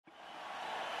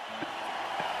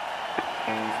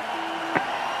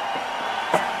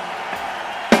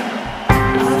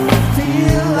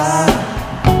feel I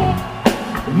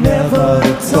never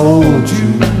told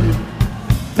you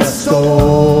the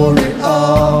story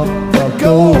of the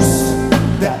ghost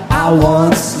that I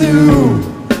once knew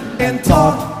and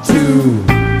talked to.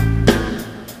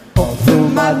 Of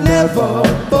whom I never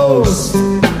boast,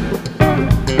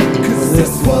 'cause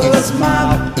this was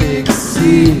my big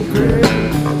secret,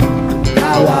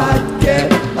 how I'd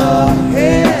get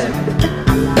ahead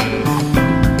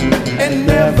and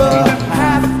never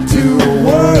have to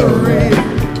worry.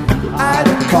 I'd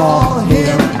call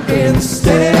him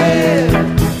instead.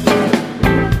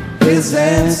 His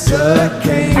answer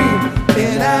came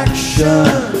in action.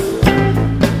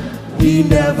 He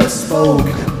never spoke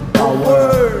a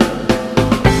word.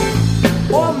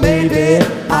 Or maybe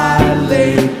I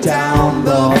laid down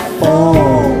the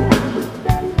phone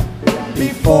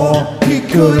before he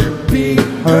could be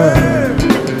heard.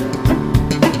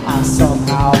 I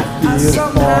somehow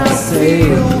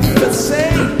feel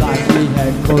forsaken, like he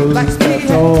had closed the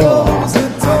door.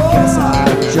 I guess I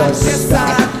just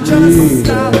stopped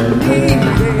needing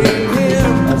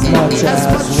him as much as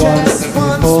once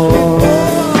before.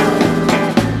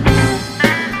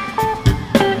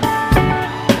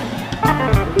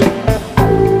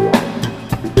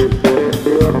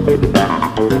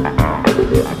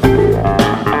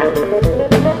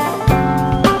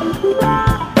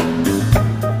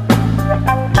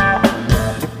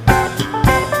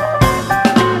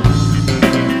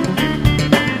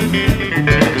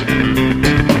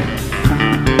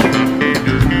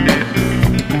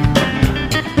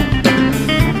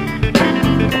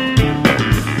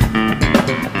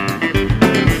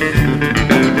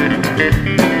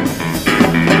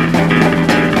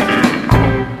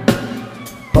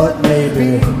 But maybe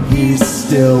he's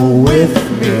still with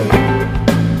me.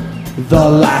 The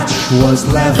latch was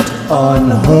left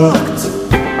unhooked.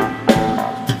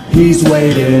 He's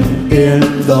waiting in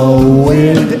the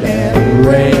wind and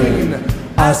rain.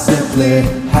 I simply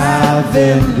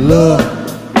haven't looked.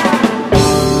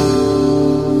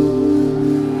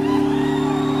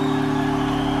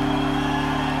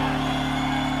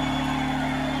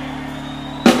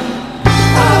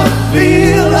 I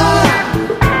feel like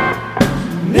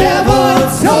never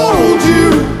told you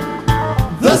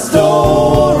the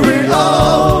story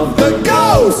of the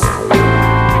ghost.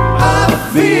 I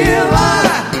feel I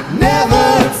never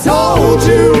told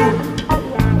you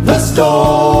the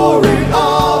story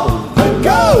of the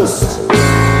ghost.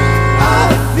 I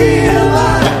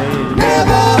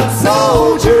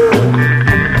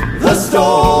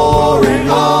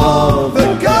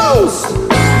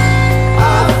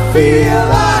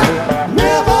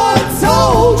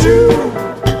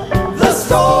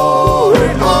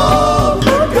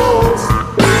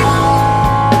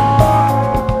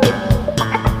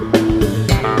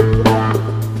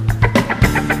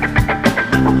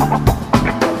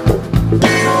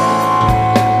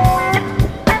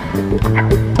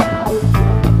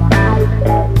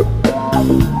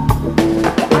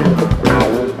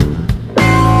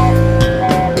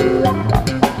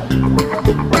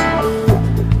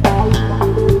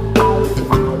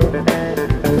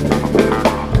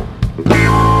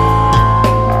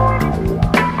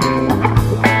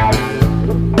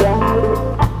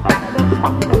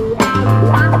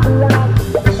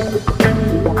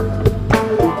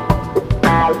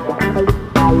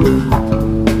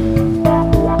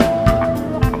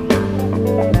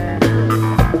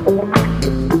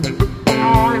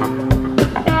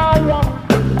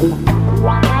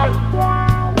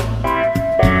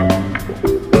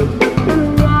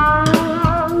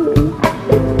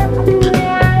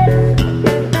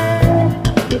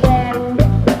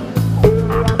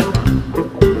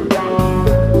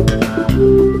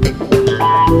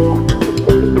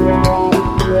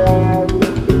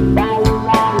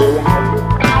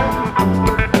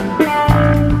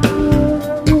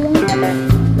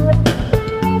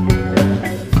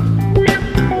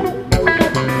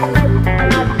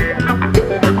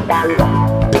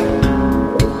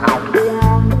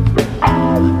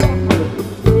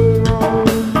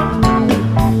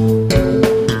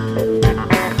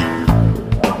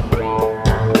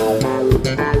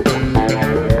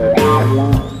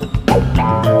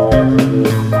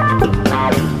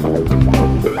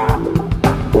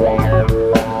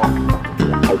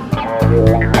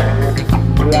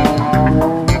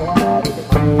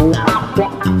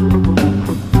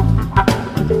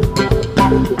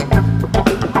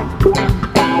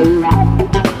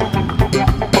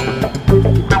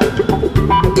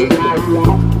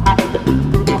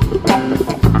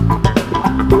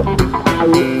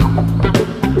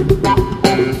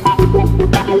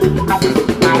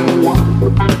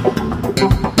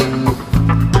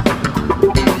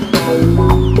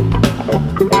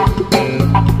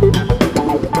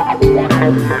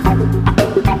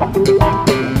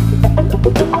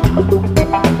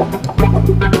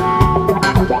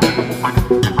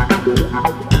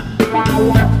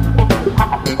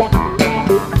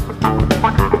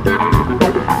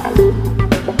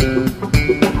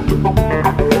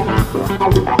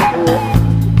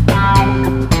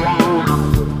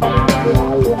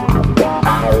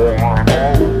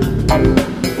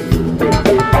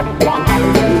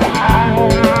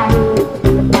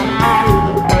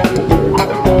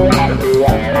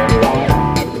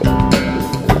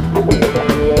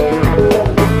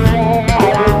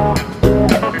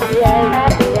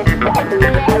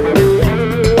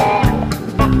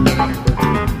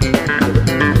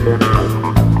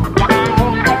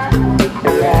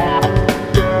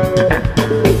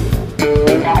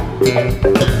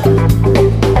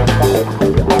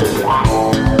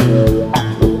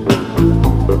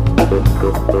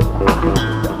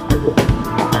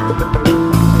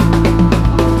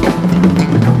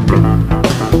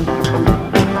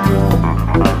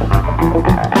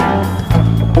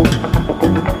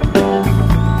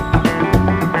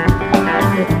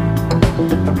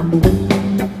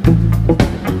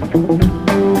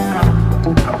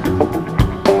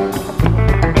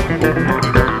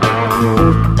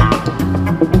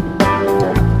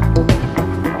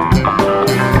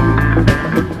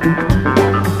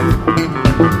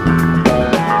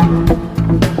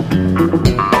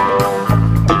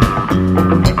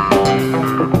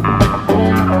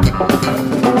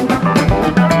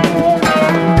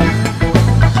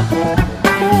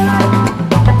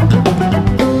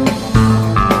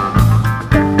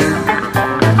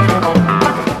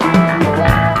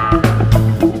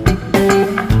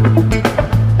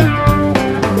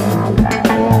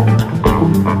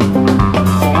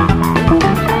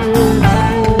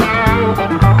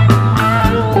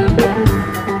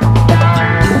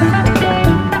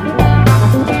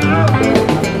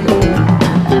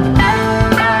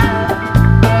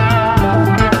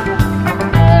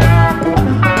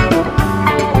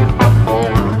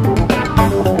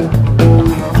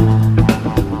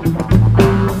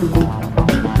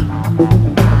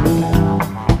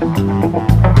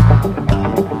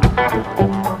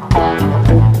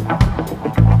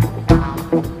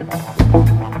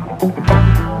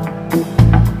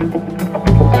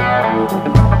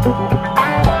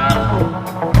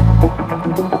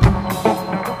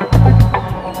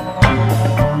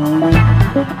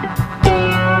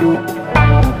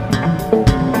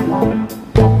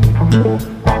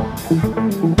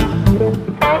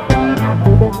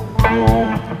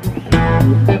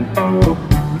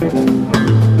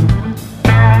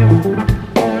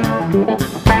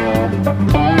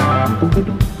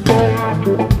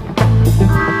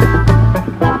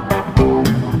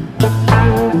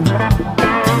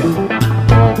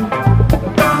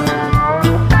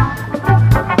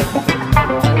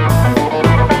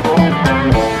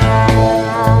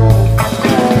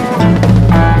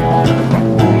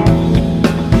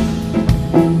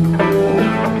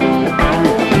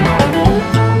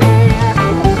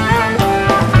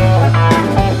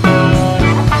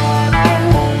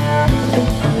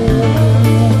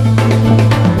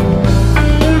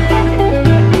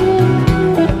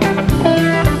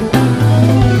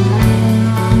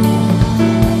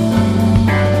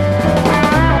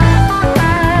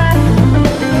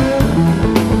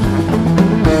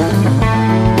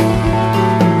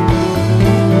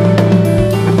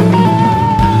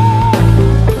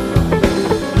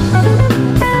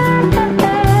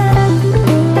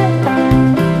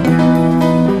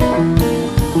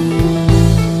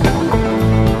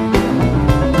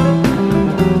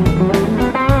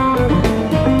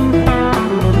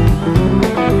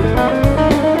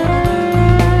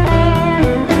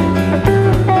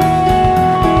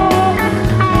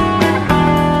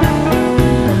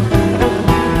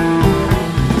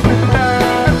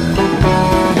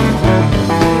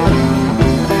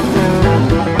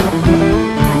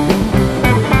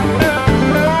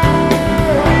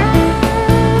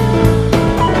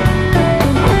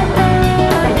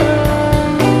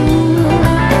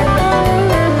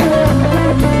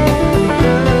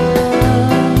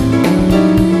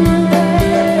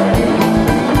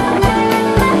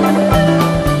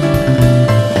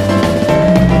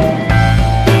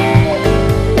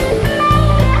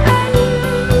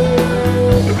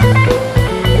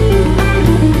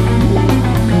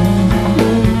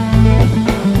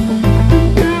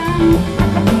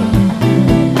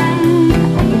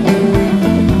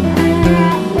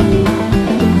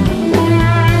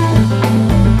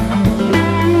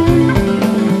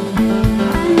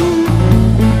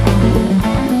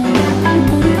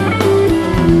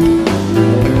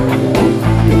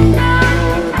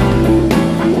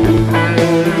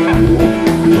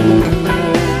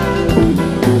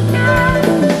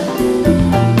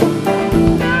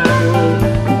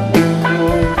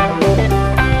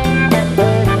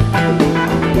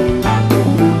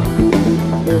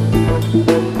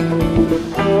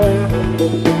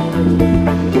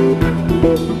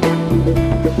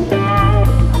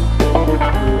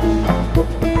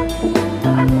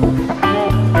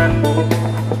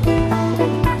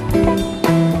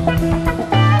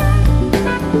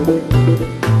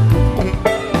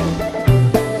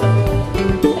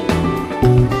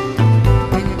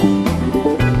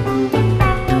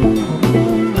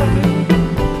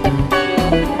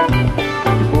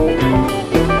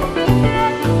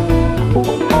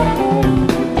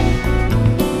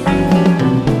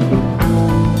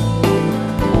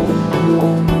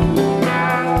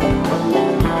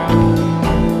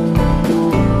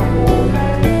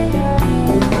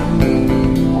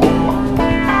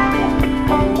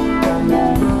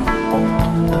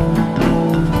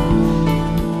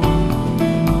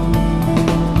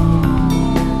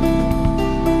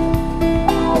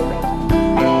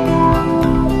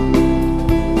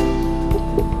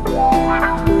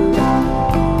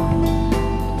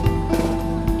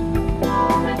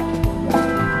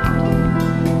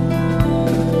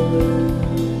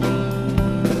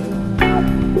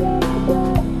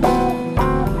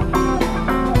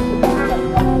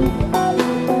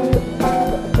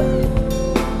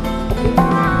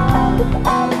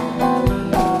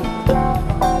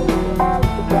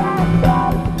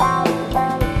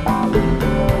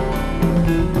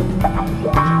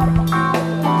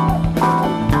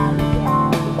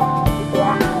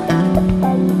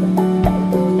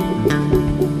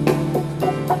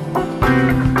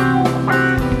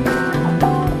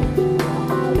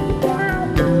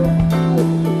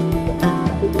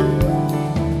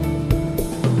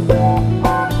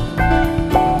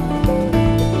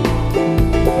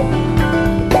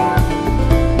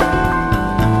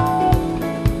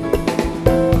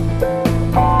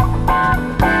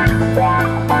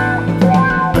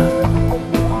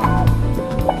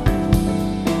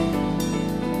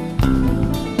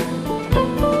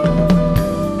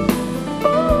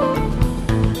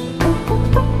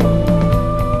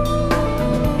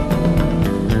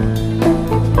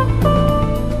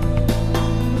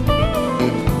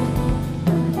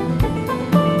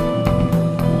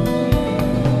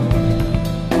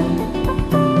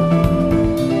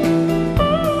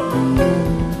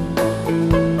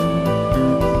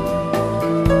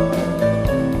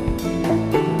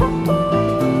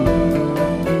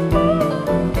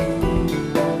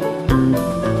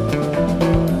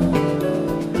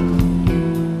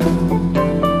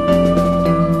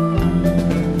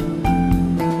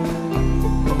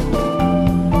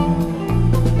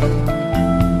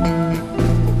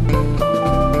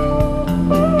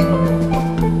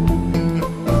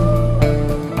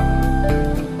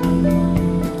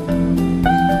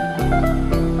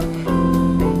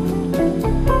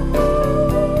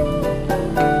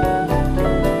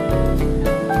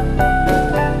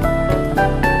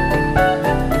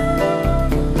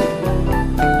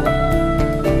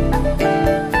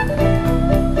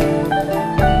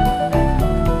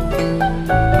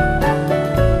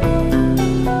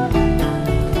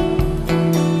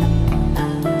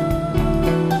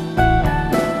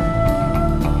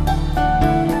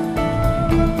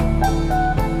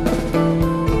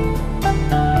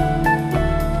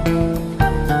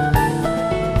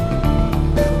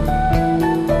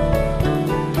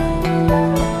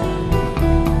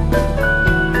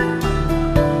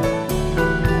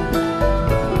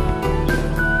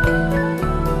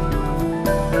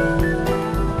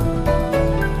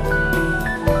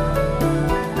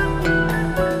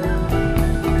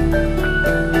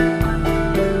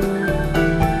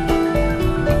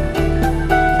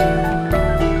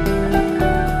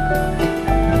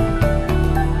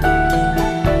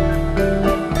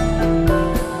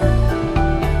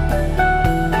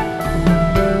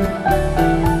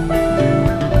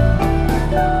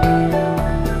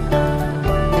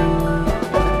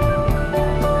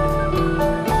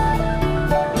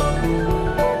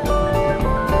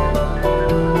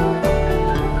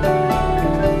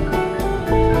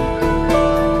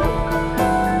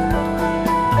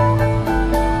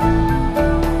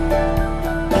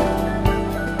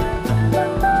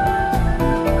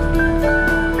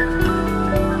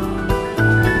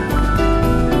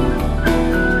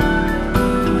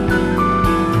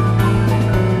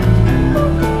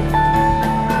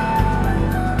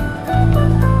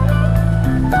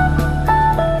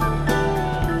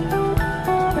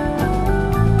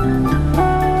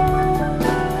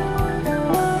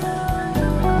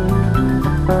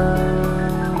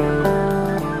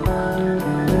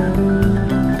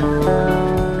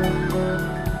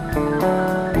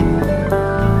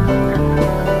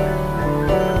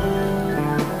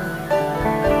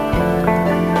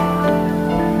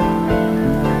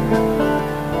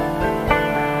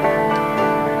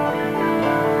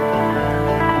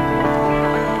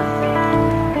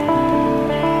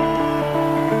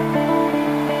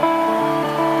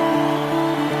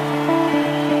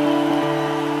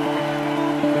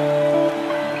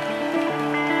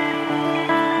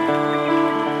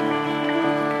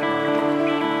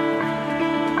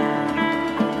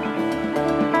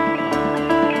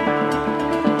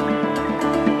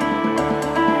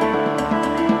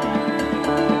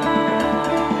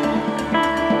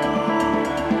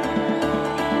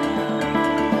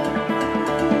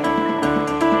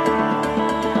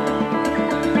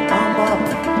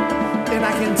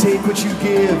take what you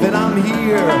give, and I'm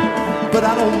here, but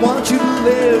I don't want you to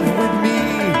live with me,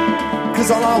 'cause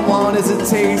all I want is a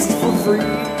taste for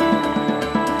free.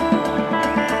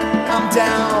 I'm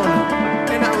down,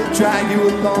 and I will drag you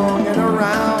along and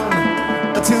around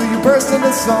until you burst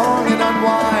into song and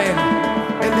unwind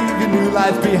and leave your new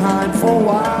life behind for a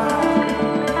while.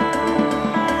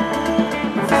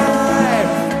 I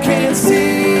can't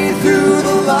see through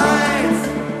the lines,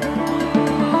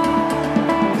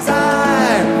 'cause I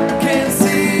can't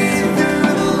see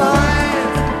through the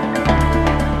lines.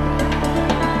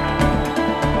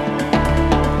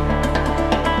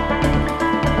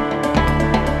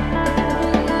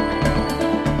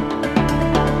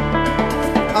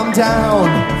 I'm down,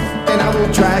 and I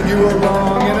will drag you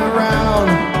along and around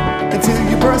until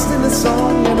you burst into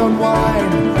song and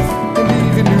unwind and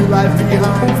leave your new life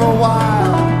behind for a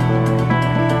while.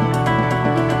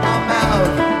 I'm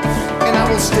out, and I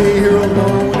will stay here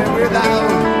alone and without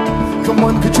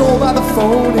someone controlled by the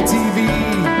phone and TV.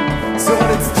 So what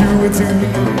it's doing to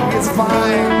me is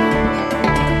fine,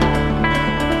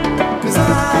 'cause I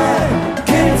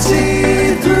can't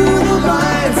see through the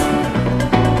lines.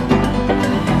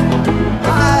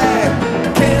 I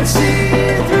can't see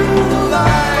through the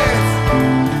lines.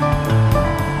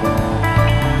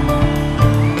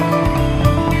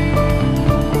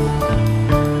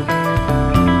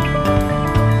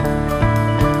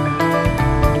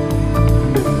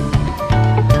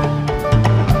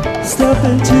 Step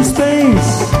into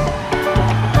space,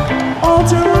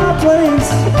 alter our place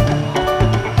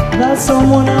that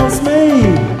someone else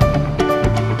made.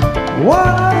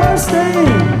 While I am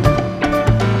staying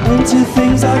into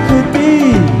things I could be,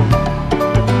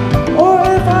 or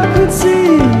if I could see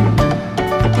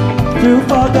through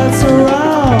fog that surrounds